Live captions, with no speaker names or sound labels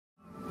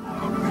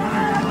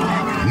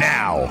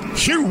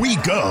Here we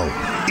go.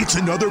 It's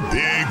another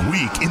big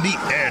week in the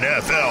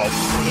NFL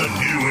for the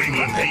New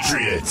England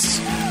Patriots.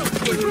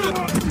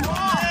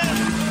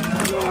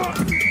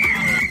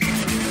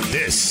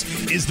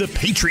 This is the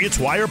Patriots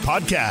Wire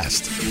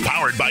podcast,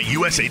 powered by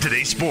USA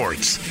Today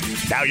Sports.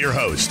 Now your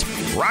host,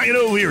 Ryan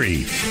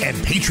O'Leary, and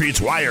Patriots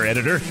Wire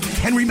editor,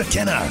 Henry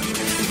McKenna.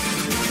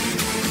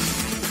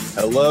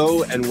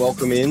 Hello and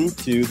welcome in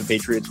to the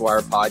Patriots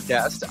Wire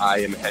podcast. I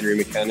am Henry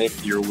McKenna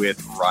here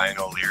with Ryan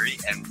O'Leary,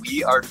 and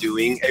we are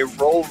doing a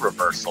role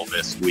reversal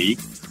this week.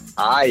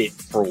 I,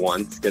 for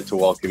once, get to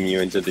welcome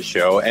you into the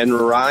show, and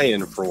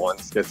Ryan, for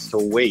once, gets to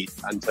wait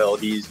until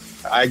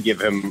I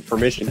give him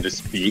permission to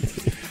speak.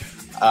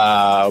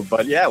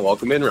 But yeah,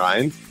 welcome in,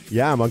 Ryan.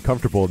 Yeah, I'm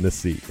uncomfortable in this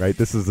seat, right?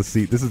 This is the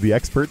seat. This is the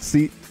expert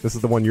seat. This is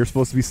the one you're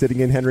supposed to be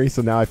sitting in, Henry.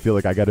 So now I feel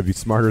like I got to be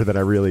smarter than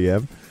I really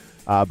am.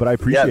 But I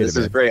appreciate it. Yeah, this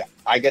is great.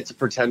 I get to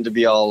pretend to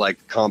be all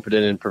like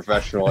competent and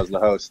professional as the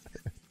host.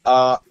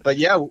 But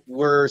yeah,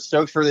 we're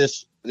stoked for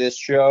this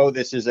show.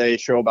 This is a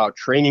show about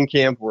training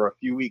camp. We're a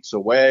few weeks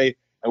away,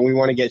 and we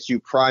want to get you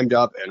primed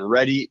up and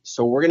ready.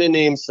 So we're going to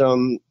name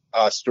some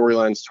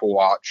storylines to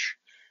watch.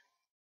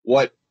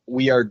 What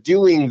we are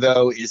doing,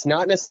 though, is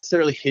not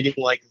necessarily hitting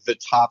like the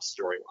top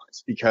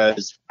storylines,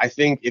 because I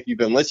think if you've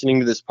been listening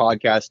to this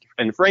podcast,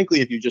 and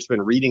frankly, if you've just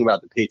been reading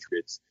about the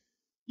Patriots,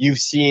 you've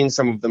seen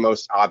some of the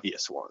most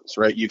obvious ones,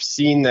 right? You've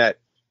seen that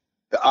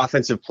the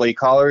offensive play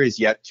caller is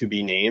yet to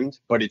be named,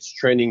 but it's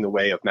trending the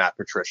way of Matt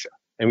Patricia.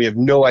 And we have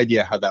no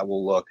idea how that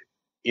will look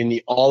in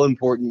the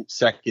all-important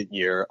second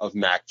year of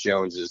Mac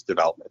Jones's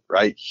development,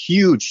 right?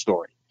 Huge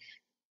story.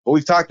 But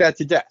we've talked that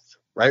to death,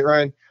 right,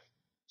 Ryan?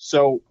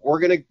 So we're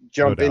going to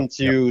jump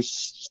into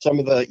some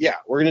of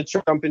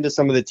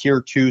the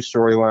tier 2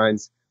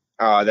 storylines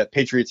that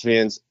Patriots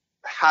fans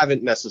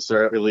haven't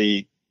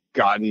necessarily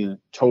gotten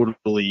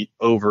totally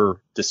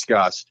over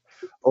discussed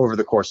over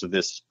the course of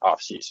this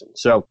offseason.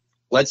 So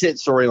let's hit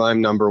storyline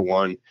number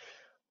 1.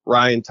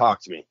 Ryan,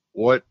 talk to me.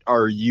 What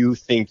are you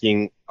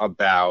thinking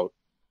about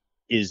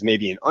is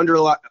maybe an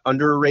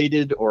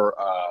underrated or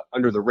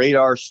under the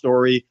radar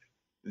story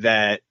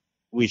that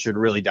we should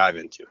really dive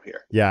into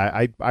here?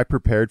 Yeah, I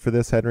prepared for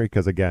this, Henry,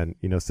 because again,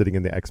 sitting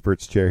in the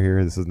expert's chair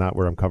here, this is not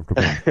where I'm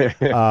comfortable.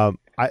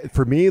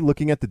 For me,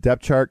 looking at the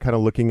depth chart, kind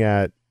of looking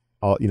at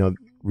all,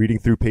 reading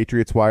through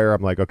Patriots Wire,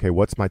 I'm like, okay,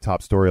 what's my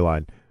top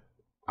storyline?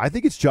 I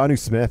think it's Jonnu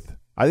Smith.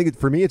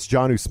 For me, it's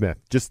Jonnu Smith,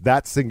 just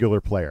that singular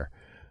player.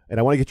 And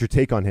I want to get your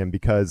take on him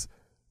because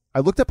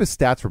I looked up his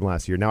stats from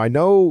last year. Now, I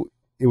know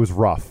it was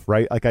rough,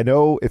 right? Like, I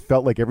know it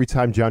felt like every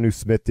time Jonnu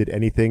Smith did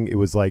anything, it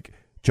was like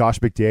Josh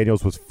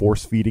McDaniels was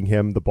force-feeding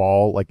him the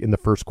ball like in the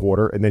first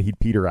quarter, and then he'd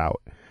peter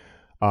out.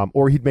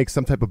 Or he'd make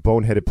some type of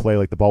boneheaded play,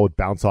 like the ball would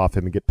bounce off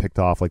him and get picked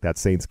off like that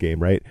Saints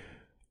game, right?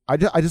 I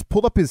just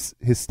pulled up his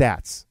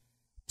stats.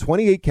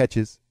 28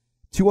 catches,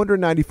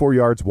 294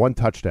 yards, 1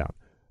 touchdown.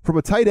 From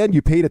a tight end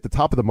you paid at the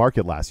top of the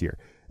market last year.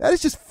 That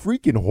is just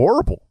freaking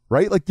horrible,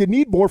 right? Like, you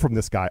need more from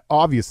this guy,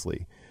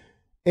 obviously.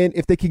 And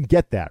if they can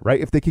get that, right?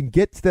 If they can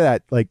get to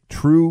that, like,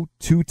 true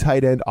 2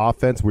 tight end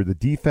offense where the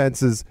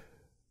defenses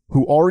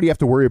who already have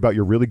to worry about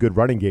your really good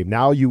running game,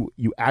 now you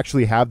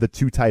actually have the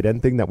 2 tight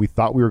end thing that we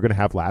thought we were going to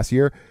have last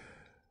year.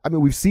 I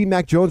mean, we've seen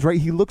Mac Jones, right?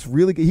 He looks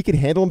really good. He can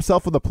handle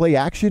himself with the play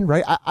action,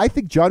 right? I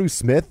think Jonnu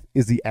Smith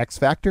is the X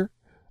factor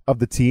of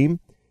the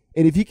team.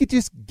 And if he could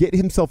just get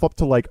himself up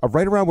to like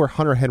right around where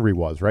Hunter Henry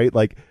was, right?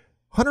 Like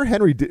Hunter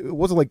Henry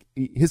wasn't like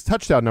his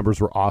touchdown numbers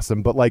were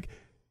awesome, but like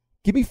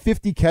give me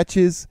 50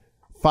 catches,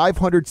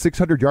 500,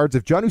 600 yards.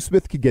 If Jonnu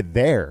Smith could get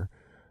there,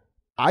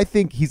 I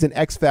think he's an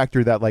X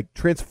factor that like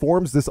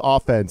transforms this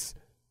offense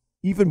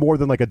even more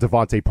than like a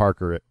Devontae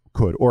Parker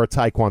could or a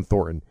Tyquan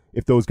Thornton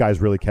if those guys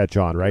really catch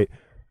on, right?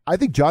 I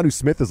think Jonnu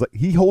Smith is like,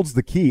 he holds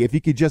the key. If he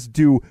could just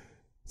do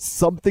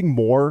something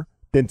more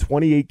than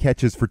 28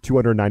 catches for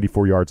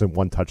 294 yards and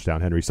 1 touchdown,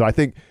 Henry. So I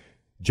think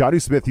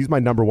Jonnu Smith, he's my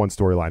number 1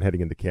 storyline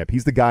heading into camp.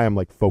 He's the guy I'm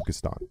like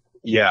focused on.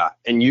 Yeah,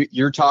 and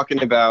you're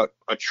talking about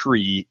a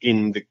tree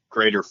in the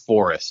greater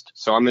forest.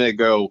 So I'm going to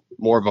go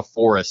more of a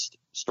forest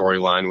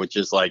storyline, which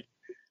is like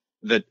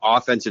the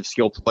offensive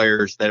skill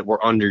players that were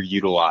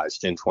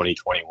underutilized in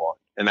 2021.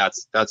 And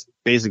that's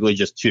basically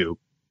just 2,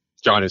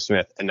 Jonnu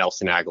Smith and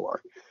Nelson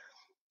Aguilar.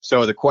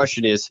 So the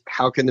question is,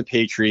 how can the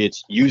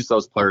Patriots use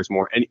those players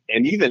more? And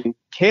even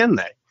can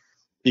they?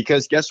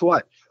 Because guess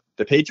what?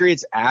 The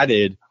Patriots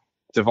added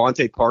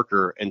Devontae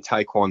Parker and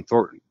Tyquan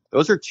Thornton.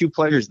 Those are 2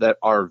 players that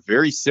are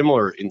very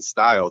similar in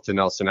style to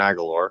Nelson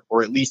Aguilar,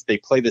 or at least they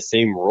play the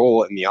same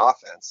role in the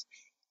offense.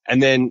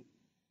 And then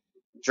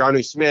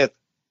Jonnu Smith,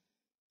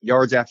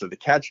 yards after the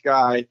catch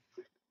guy,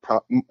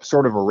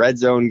 sort of a red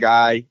zone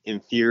guy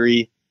in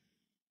theory,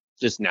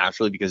 just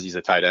naturally because he's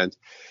a tight end.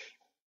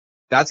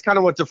 That's kind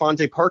of what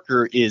Devontae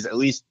Parker is, at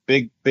least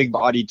big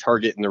body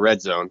target in the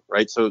red zone,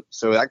 right? So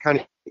that kind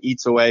of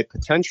eats away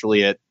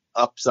potentially at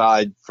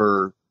upside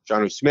for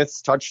Jonnu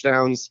Smith's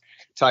touchdowns,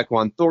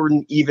 Tyquan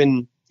Thornton,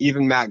 even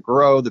Matt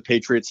Groh, the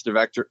Patriots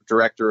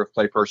director of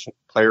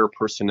player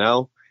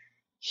personnel.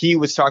 He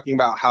was talking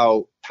about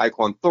how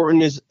Tyquan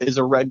Thornton is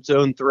a red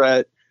zone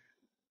threat.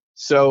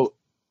 So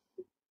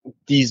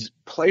these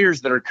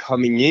players that are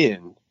coming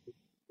in,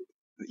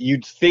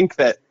 you'd think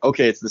that,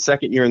 okay, it's the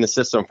second year in the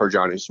system for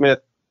Johnny Smith,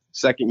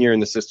 second year in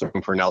the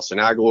system for Nelson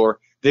Aguilar.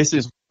 This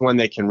is when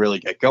they can really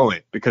get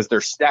going, because their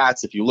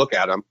stats, if you look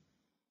at them,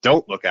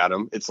 don't look at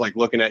them. It's like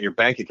looking at your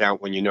bank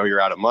account when you know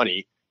you're out of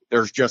money.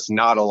 There's just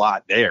not a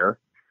lot there.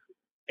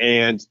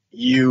 And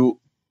you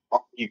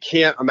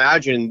can't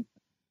imagine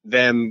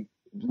them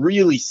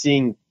really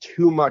seeing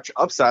too much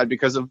upside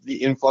because of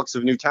the influx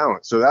of new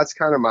talent. So that's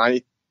kind of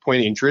my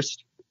point of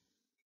interest,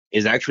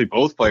 is actually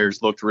both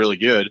players looked really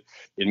good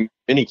in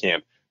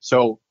minicamp.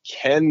 So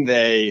can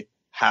they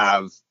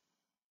have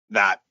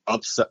that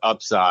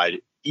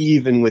upside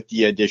even with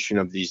the addition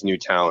of these new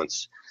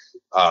talents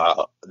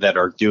that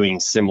are doing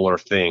similar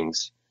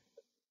things?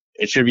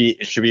 It should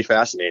be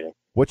fascinating.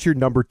 What's your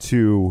number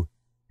 2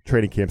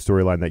 training camp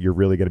storyline that you're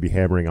really going to be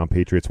hammering on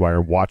Patriots Wire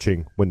and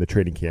watching when the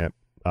training camp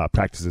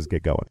practices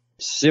get going?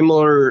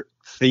 Similar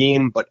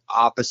theme, but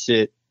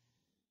opposite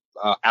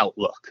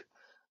outlook.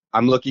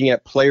 I'm looking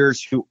at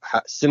players who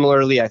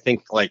similarly, I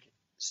think, like,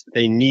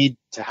 they need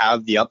to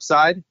have the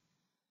upside,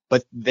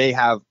 but they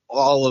have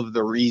all of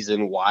the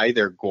reason why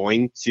they're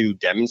going to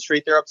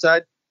demonstrate their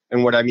upside.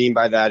 And what I mean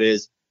by that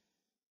is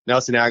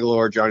Nelson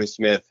Aguilar, Johnny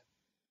Smith,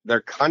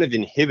 they're kind of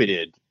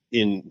inhibited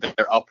in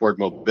their upward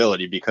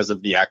mobility because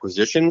of the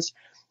acquisitions.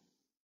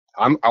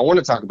 I want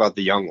to talk about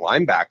the young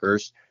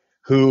linebackers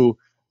who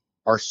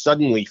are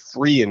suddenly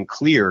free and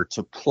clear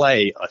to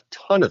play a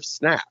ton of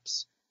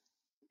snaps,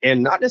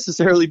 and not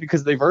necessarily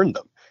because they've earned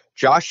them.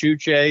 Josh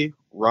Uche,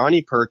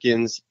 Ronnie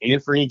Perkins,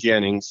 Anthony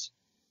Jennings,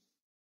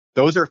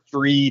 those are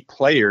 3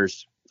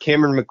 players.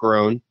 Cameron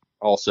McGrone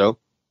also,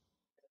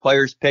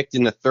 players picked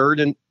in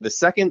the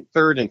second,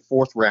 third, and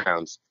fourth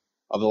rounds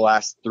of the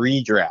last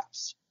 3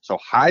 drafts. So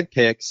high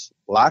picks,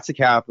 lots of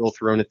capital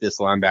thrown at this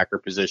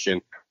linebacker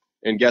position.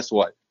 And guess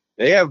what?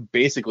 They have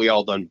basically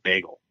all done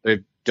bagel.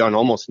 They've done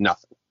almost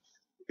nothing.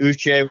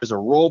 Uche was a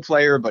role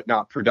player, but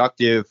not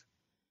productive.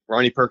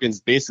 Ronnie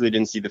Perkins basically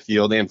didn't see the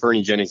field, and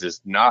Fernie Jennings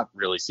has not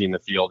really seen the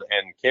field.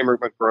 And Cameron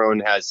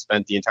McGrone has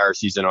spent the entire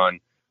season on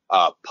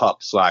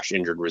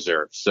PUP/injured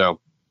reserve. So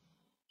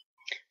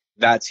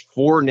that's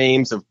 4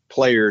 names of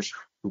players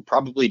who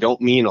probably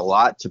don't mean a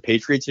lot to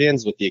Patriots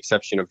fans, with the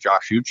exception of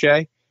Josh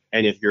Uche.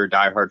 And if you're a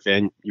diehard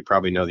fan, you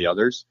probably know the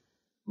others.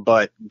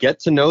 But get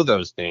to know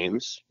those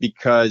names,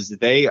 because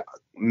they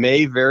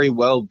may very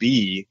well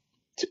be,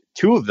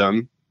 2 of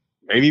them,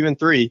 maybe even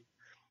 3,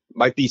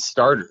 might be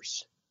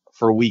starters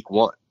for week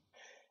 1.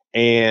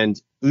 And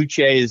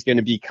Uche is going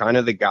to be kind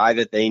of the guy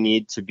that they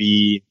need to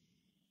be,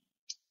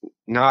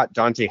 not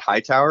Dante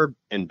Hightower,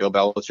 and Bill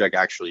Belichick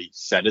actually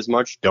said as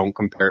much, don't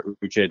compare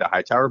Uche to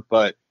Hightower,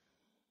 but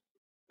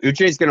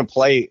Uche is going to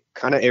play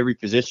kind of every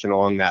position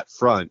along that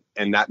front,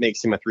 and that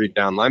makes him a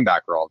 3-down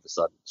linebacker all of a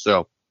sudden.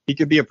 So he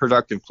could be a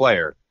productive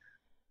player.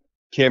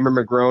 Cameron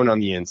McGrone on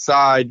the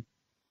inside,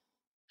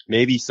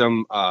 maybe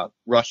some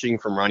rushing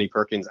from Ronnie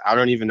Perkins. I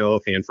don't even know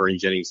if Anthony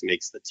Jennings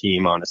makes the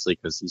team, honestly,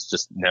 because he's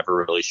just never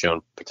really shown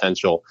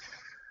potential.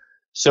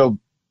 So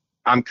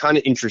I'm kind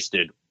of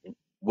interested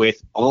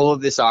with all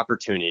of this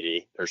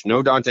opportunity. There's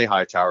no Dante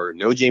Hightower,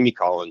 no Jamie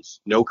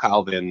Collins, no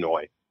Kyle Van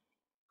Noy.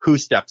 Who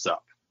steps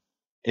up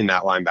in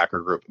that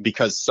linebacker group?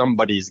 Because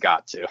somebody's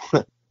got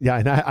to. Yeah,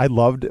 and I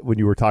loved when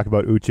you were talking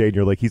about Uche, and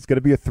you're like, he's going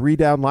to be a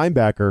 3-down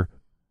linebacker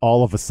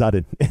all of a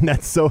sudden. And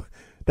that's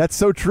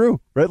so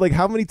true, right? Like,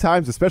 how many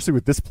times, especially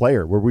with this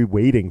player, were we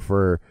waiting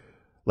for,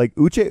 like,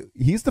 Uche?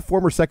 He's the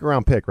former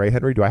 2nd-round pick, right,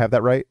 Henry? Do I have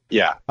that right?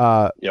 Yeah.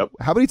 Yep.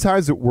 How many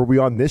times were we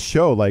on this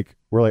show, like,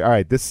 we're like, all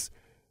right, the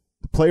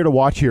player to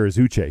watch here is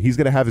Uche. He's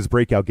going to have his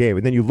breakout game.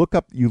 And then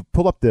you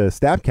pull up the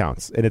snap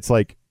counts, and it's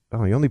like,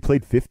 oh, he only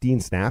played 15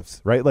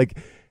 snaps, right? Like,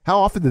 how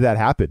often did that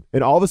happen?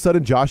 And all of a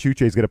sudden, Josh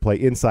Uche is going to play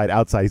inside,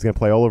 outside. He's going to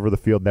play all over the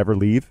field, never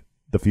leave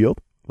the field,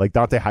 like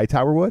Dante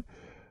Hightower would.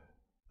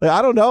 Like,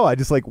 I don't know. I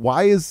just, like,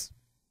 why is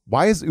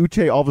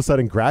Uche all of a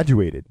sudden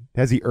graduated?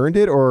 Has he earned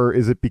it, or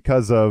is it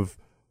because of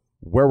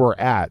where we're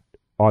at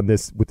on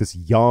this with this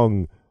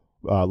young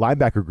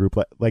linebacker group?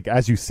 Like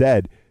as you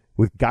said,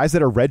 with guys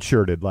that are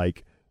redshirted,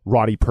 like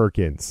Ronnie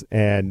Perkins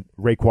and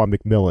Raekwon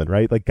McMillan,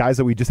 right? Like guys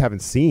that we just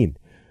haven't seen.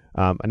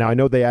 And now I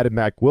know they added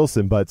Mac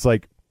Wilson, but it's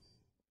like,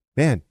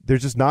 man,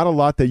 there's just not a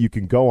lot that you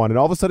can go on. And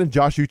all of a sudden,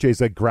 Josh Uche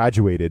is like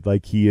graduated,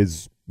 like he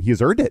has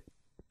earned it.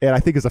 And I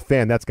think as a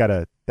fan, that's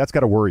gotta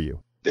worry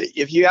you.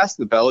 If you ask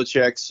the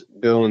Belichicks,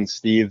 Bill and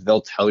Steve,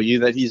 they'll tell you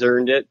that he's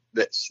earned it.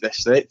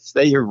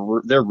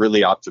 They're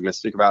really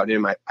optimistic about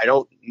him. I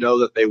don't know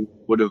that they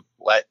would have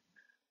let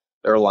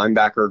their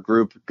linebacker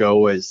group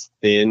go as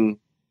thin,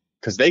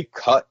 because they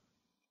cut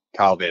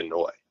Kyle Van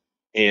Noy.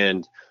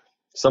 And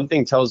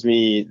something tells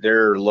me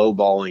they're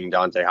lowballing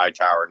Dante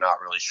Hightower,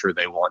 not really sure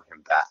they want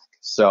him back.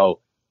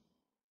 So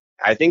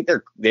I think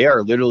they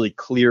are literally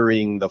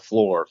clearing the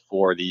floor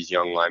for these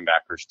young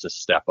linebackers to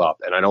step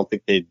up. And I don't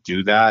think they'd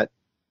do that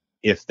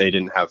if they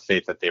didn't have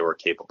faith that they were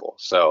capable.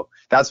 So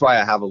that's why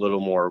I have a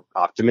little more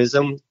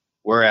optimism.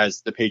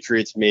 Whereas the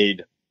Patriots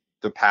made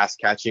the pass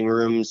catching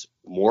rooms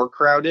more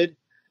crowded,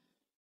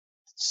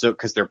 So,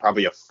 because they're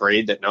probably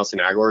afraid that Nelson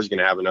Aguilar is going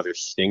to have another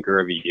stinker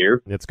of a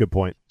year. That's a good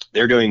point.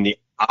 They're doing the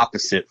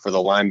opposite for the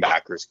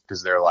linebackers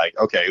because they're like,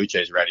 okay,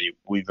 Uche's ready.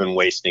 We've been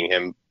wasting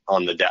him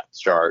on the depth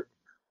chart,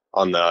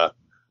 on the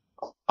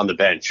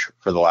bench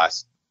for the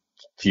last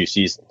few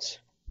seasons.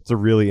 It's a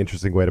really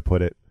interesting way to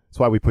put it. That's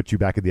why we put you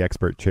back in the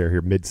expert chair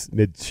here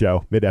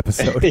mid-show,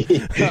 mid-episode.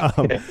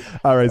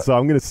 All right, so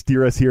I'm going to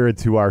steer us here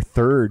into our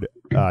third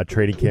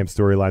training camp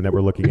storyline that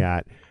we're looking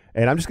at.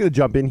 And I'm just going to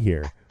jump in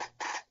here.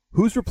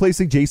 Who's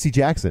replacing J.C.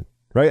 Jackson,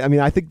 right? I mean,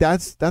 I think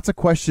that's a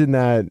question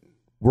that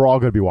we're all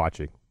going to be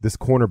watching, this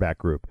cornerback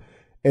group.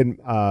 And,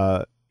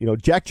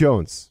 Jack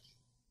Jones,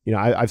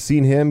 I've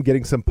seen him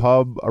getting some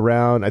pub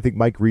around. I think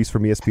Mike Reese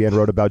from ESPN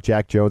wrote about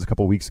Jack Jones a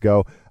couple weeks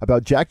ago,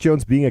 about Jack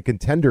Jones being a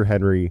contender,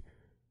 Henry,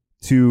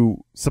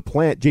 to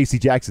supplant J.C.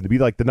 Jackson, to be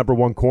like the number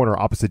one corner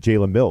opposite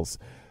Jalen Mills.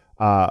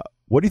 What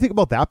do you think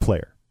about that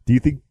player? Do you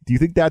think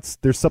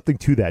there's something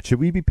to that? Should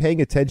we be paying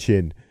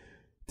attention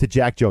to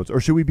Jack Jones, or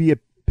should we be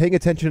paying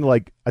attention to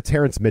like a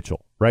Terrence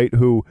Mitchell, right?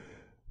 Who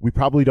we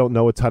probably don't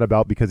know a ton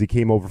about because he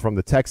came over from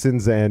the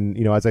Texans. And,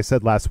 as I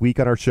said last week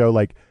on our show,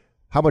 like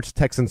how much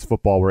Texans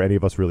football were any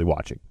of us really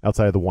watching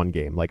outside of the one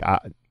game? Like, I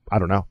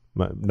don't know,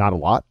 not a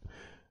lot.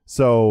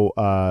 So,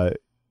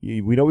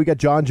 we know we got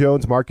John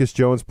Jones, Marcus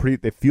Jones.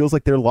 It feels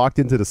like they're locked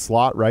into the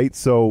slot, right?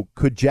 So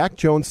could Jack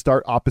Jones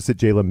start opposite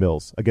Jalen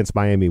Mills against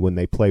Miami when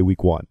they play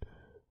week 1?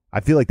 I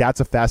feel like that's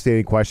a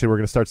fascinating question. We're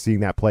going to start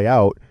seeing that play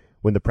out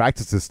when the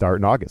practices start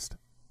in August.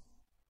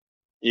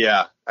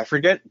 Yeah, I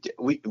forget.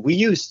 We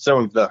used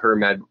some of the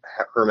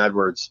Herm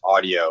Edwards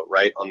audio,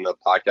 right, on the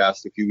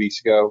podcast a few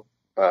weeks ago.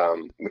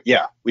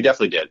 Yeah, we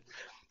definitely did.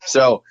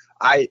 So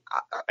I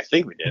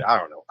think we did. I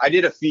don't know. I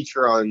did a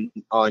feature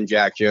on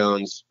Jack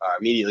Jones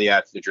immediately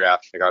after the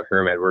draft. I got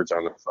Herm Edwards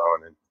on the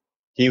phone, and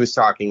he was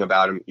talking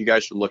about him. You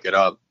guys should look it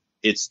up.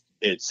 Its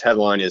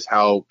headline is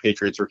How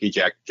Patriots Rookie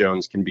Jack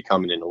Jones Can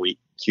Become an Elite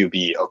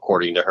QB,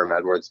 according to Herm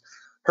Edwards.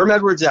 Herm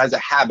Edwards has a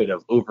habit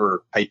of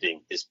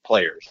overhyping his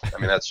players. I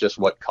mean, that's just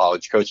what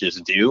college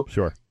coaches do.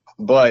 Sure.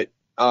 But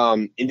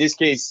in this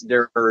case,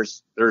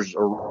 there's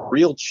a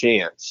real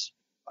chance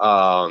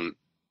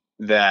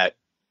that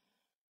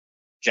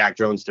Jack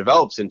Jones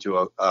develops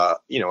into a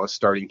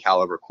starting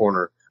caliber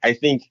corner. I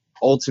think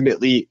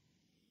ultimately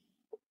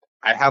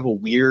I have a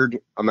weird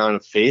amount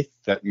of faith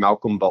that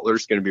Malcolm Butler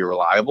is going to be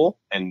reliable,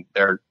 and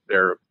they're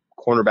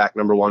cornerback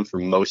number 1 for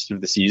most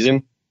of the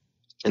season.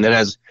 And then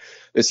as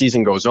the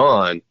season goes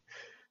on,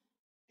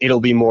 it'll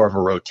be more of a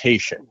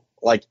rotation.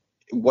 Like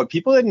what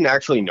people didn't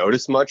actually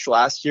notice much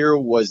last year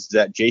was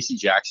that J.C.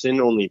 Jackson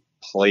only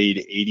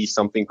played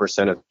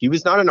 80-something% of. He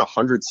was not an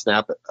 100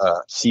 snap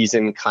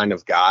season kind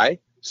of guy.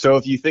 So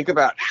if you think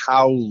about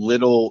how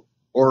little,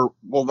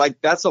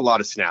 that's a lot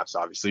of snaps,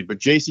 obviously. But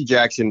J.C.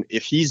 Jackson,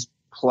 if he's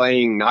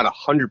playing not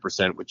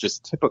 100%, which is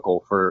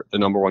typical for the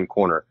number 1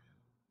 corner,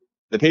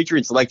 the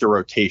Patriots liked a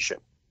rotation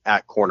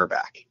at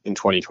cornerback in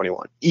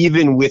 2021,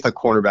 even with a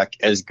cornerback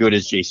as good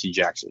as J.C.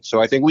 Jackson.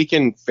 So I think we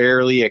can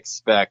fairly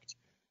expect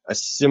a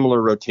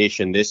similar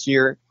rotation this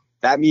year.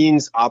 That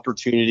means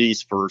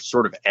opportunities for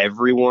sort of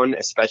everyone,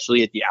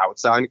 especially at the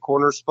outside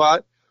corner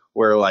spot,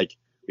 where like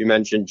we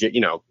mentioned,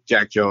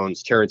 Jack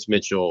Jones, Terrence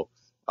Mitchell,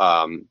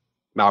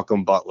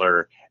 Malcolm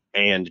Butler,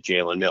 and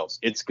Jalen Mills.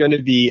 It's going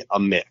to be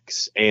a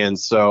mix. And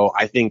so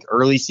I think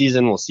early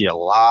season we'll see a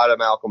lot of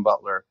Malcolm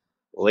Butler.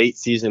 Late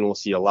season, we'll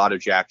see a lot of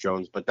Jack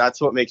Jones, but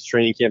that's what makes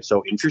training camp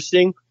so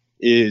interesting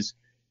is,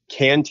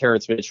 can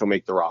Terrence Mitchell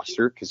make the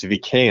roster? Because if he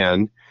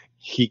can,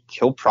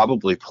 he'll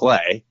probably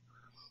play.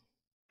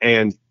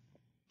 And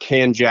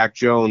can Jack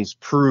Jones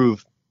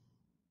prove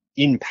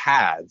in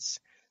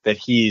pads that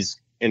he's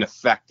an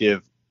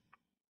effective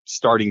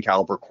starting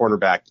caliber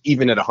cornerback,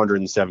 even at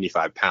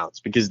 175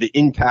 pounds? Because the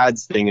in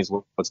pads thing is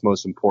what's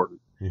most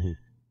important.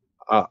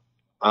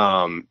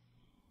 Mm-hmm.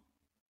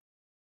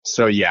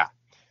 So yeah.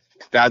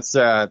 That's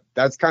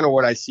kind of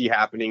what I see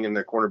happening in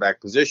the cornerback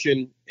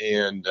position,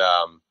 and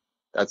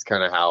that's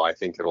kind of how I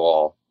think it'll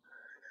all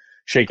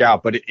shake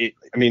out. But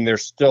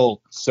there's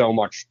still so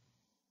much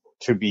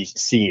to be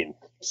seen,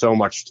 so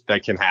much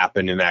that can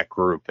happen in that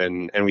group,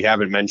 and we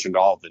haven't mentioned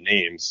all of the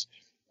names.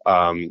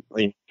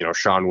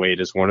 Sean Wade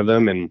is one of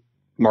them, and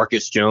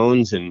Marcus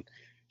Jones, and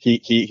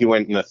he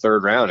went in the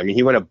 3rd round. I mean,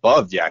 he went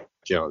above Jack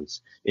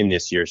Jones in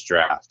this year's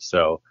draft,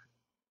 so.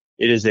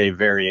 It is a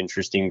very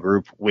interesting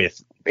group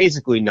with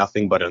basically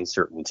nothing but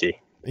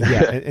uncertainty.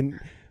 Yeah, and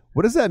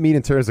what does that mean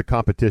in terms of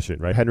competition,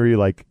 right, Henry?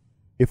 Like,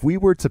 if we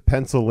were to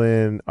pencil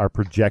in our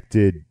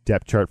projected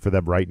depth chart for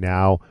them right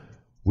now,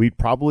 we'd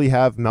probably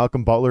have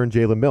Malcolm Butler and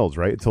Jalen Mills,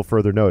 right, until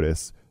further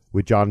notice,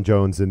 with John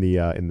Jones in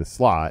the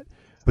slot.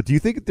 But do you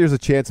think there's a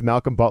chance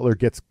Malcolm Butler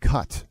gets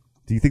cut?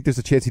 Do you think there's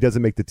a chance he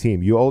doesn't make the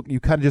team? You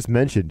kind of just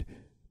mentioned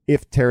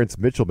if Terrence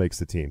Mitchell makes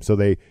the team, so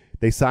they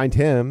signed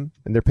him,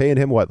 and they're paying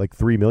him, like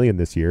 $3 million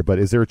this year, but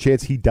is there a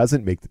chance he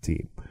doesn't make the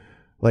team?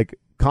 Like,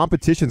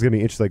 competition's going to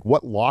be interesting. Like,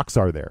 what locks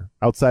are there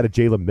outside of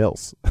Jalen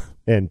Mills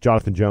and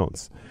Jonathan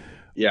Jones?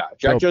 Yeah,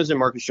 Jack Jones and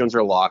Marcus Jones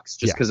are locks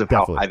just because of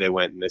how high they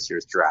went in this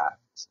year's draft.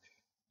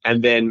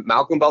 And then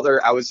Malcolm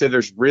Butler, I would say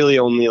there's really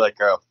only like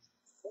a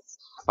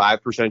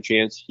 5%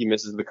 chance he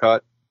misses the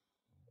cut,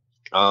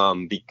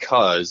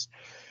 because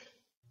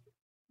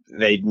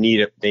they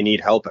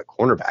need help at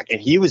cornerback. And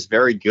he was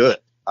very good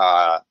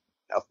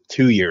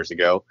 2 years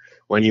ago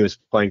when he was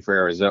playing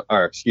for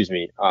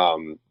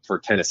for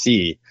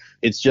Tennessee.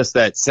 It's just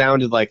that it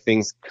sounded like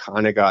things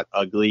kind of got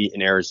ugly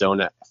in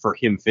Arizona for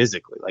him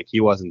physically, like he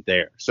wasn't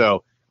there.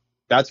 So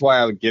that's why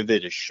I would give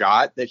it a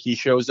shot that he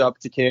shows up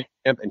to camp.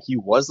 And he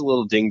was a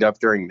little dinged up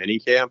during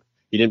minicamp.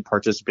 He didn't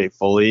participate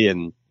fully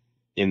in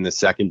the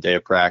second day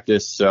of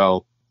practice.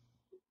 So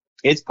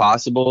it's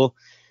possible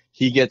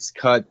he gets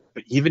cut.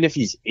 But even if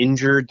he's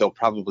injured, they'll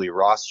probably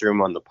roster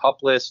him on the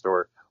PUP list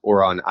or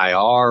on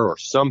IR or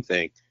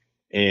something.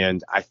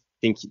 And I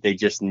think they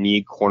just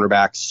need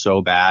cornerbacks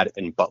so bad,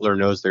 and Butler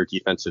knows their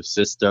defensive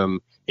system.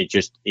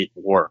 It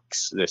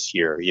works this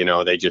year.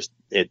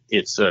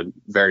 It's a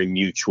very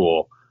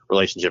mutual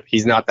relationship.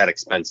 He's not that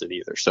expensive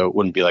either, so it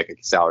wouldn't be like a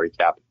salary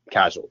cap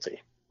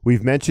casualty.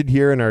 We've mentioned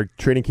here in our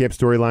training camp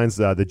storylines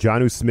the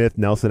Jonnu Smith,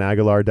 Nelson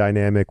Aguilar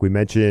dynamic. We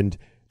mentioned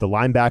the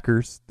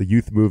linebackers, the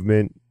youth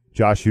movement,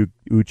 Josh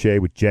Uche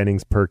with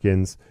Jennings,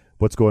 Perkins,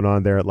 what's going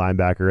on there at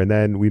linebacker. And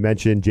then we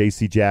mentioned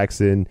J.C.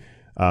 Jackson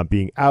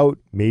being out,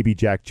 maybe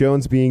Jack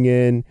Jones being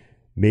in,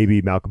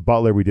 maybe Malcolm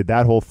Butler. We did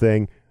that whole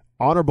thing.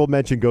 Honorable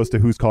mention goes to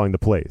who's calling the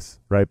plays,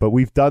 right? But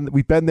we've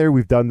been there,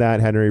 we've done that,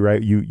 Henry,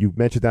 right? You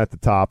mentioned that at the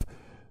top.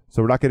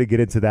 So we're not going to get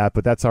into that,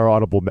 but that's our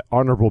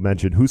honorable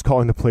mention. Who's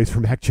calling the plays for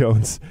Mac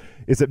Jones?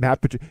 Is it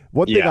Matt Patricia?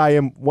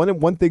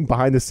 One thing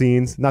behind the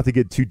scenes, not to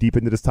get too deep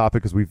into this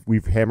topic because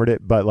we've hammered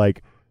it, but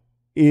like,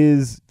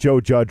 is Joe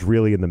Judge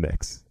really in the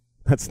mix?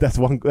 That's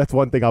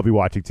one thing I'll be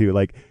watching too.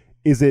 Like,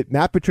 is it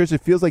Matt Patricia?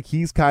 It feels like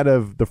he's kind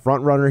of the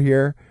front runner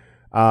here.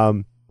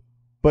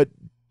 But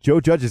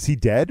Joe Judge, is he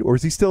dead or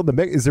is he still in the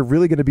mix? Is there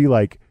really going to be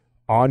like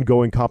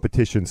ongoing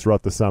competitions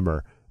throughout the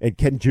summer? And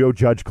can Joe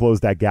Judge close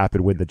that gap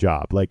and win the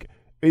job? Like,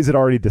 is it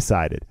already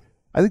decided?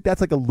 I think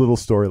that's like a little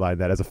storyline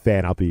that as a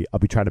fan I'll be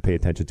trying to pay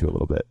attention to a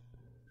little bit.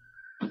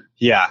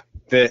 Yeah,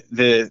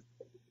 the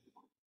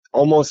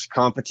almost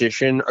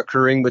competition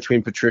occurring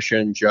between Patricia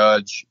and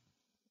Judge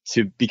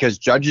because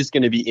Judge is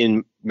going to be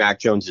in Mac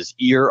Jones's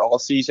ear all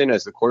season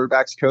as the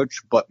quarterback's coach,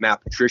 but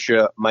Matt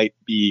Patricia might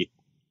be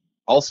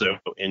also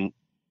in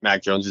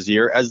Mac Jones's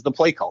ear as the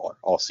play caller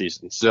all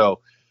season.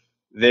 So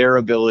their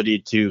ability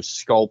to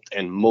sculpt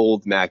and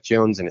mold Mac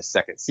Jones in his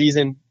second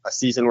season, a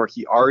season where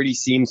he already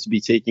seems to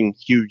be taking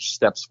huge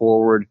steps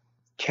forward.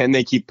 Can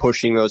they keep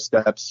pushing those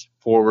steps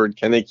forward?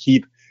 Can they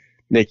keep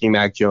making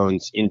Mac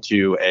Jones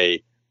into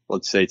a,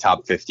 let's say,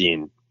 top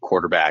 15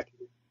 quarterback?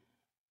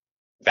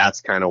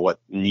 That's kind of what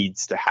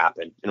needs to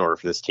happen in order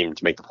for this team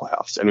to make the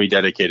playoffs. And we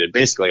dedicated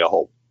basically a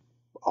whole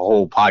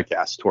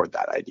podcast toward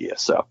that idea.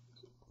 So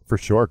for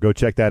sure, go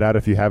check that out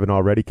if you haven't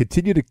already.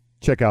 Continue to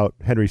check out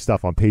Henry's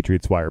stuff on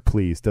Patriots Wire,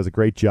 please. Does a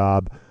great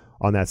job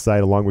on that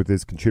site along with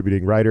his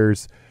contributing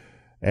writers.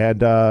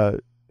 And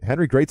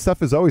Henry, great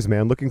stuff as always,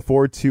 man. Looking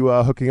forward to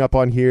hooking up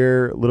on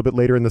here a little bit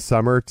later in the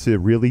summer to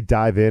really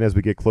dive in as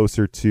we get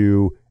closer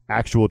to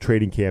actual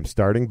training camp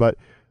starting. But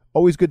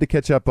always good to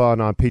catch up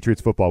on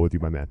Patriots football with you,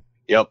 my man.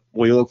 Yep.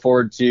 We look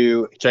forward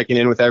to checking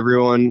in with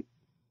everyone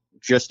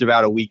just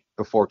about a week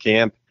before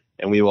camp,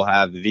 and we will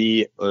have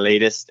the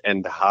latest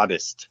and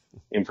hottest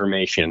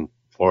information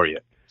for you.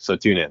 So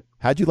tune in.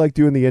 How'd you like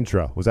doing the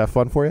intro? Was that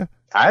fun for you?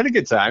 I had a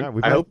good time.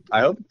 Yeah,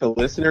 I hope the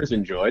listeners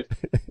enjoyed.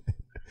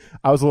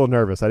 I was a little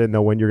nervous. I didn't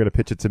know when you're going to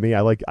pitch it to me.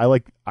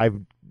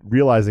 I'm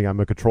realizing I'm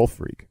a control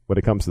freak when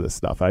it comes to this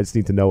stuff. I just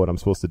need to know what I'm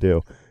supposed to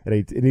do. And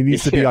it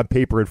needs to be on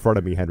paper in front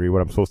of me, Henry,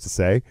 what I'm supposed to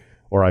say,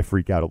 or I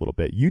freak out a little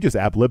bit. You just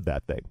ad-libbed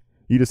that thing.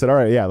 You just said, all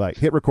right, yeah, like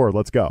hit record,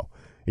 let's go.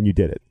 And you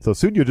did it. So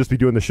soon you'll just be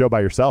doing the show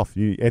by yourself.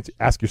 You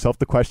ask yourself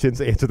the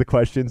questions, answer the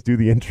questions, do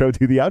the intro,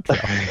 do the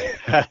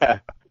outro.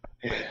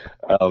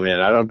 Oh man,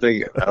 I don't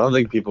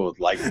think people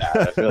would like that.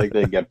 I feel like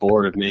they'd get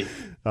bored of me.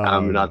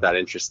 I'm not that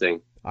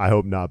interesting. I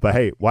hope not. But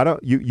hey, why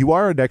don't you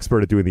are an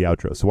expert at doing the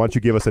outro. So why don't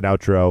you give us an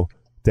outro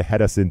to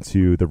head us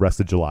into the rest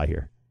of July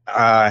here?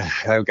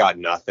 I've got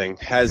nothing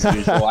as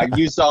usual. I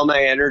used all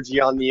my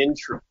energy on the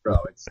intro.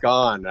 It's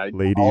gone.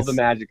 Ladies, all the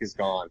magic is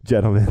gone.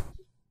 Gentlemen,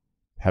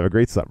 have a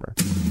great summer.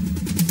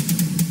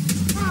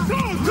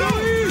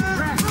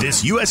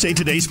 This USA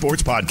Today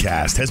Sports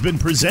Podcast has been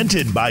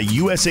presented by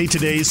USA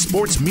Today's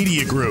Sports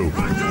Media Group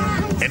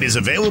and is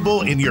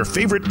available in your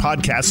favorite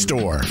podcast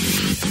store.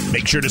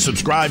 Make sure to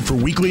subscribe for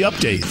weekly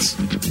updates,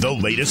 the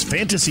latest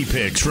fantasy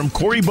picks from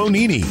Corey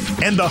Bonini,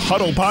 and the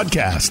Huddle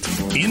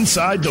Podcast,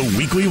 Inside the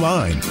Weekly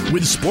Line,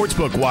 with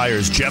Sportsbook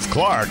Wire's Jeff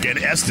Clark and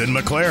Eston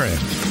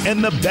McLaren,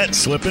 and the Bet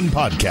Slippin'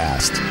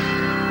 Podcast.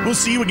 We'll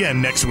see you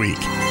again next week.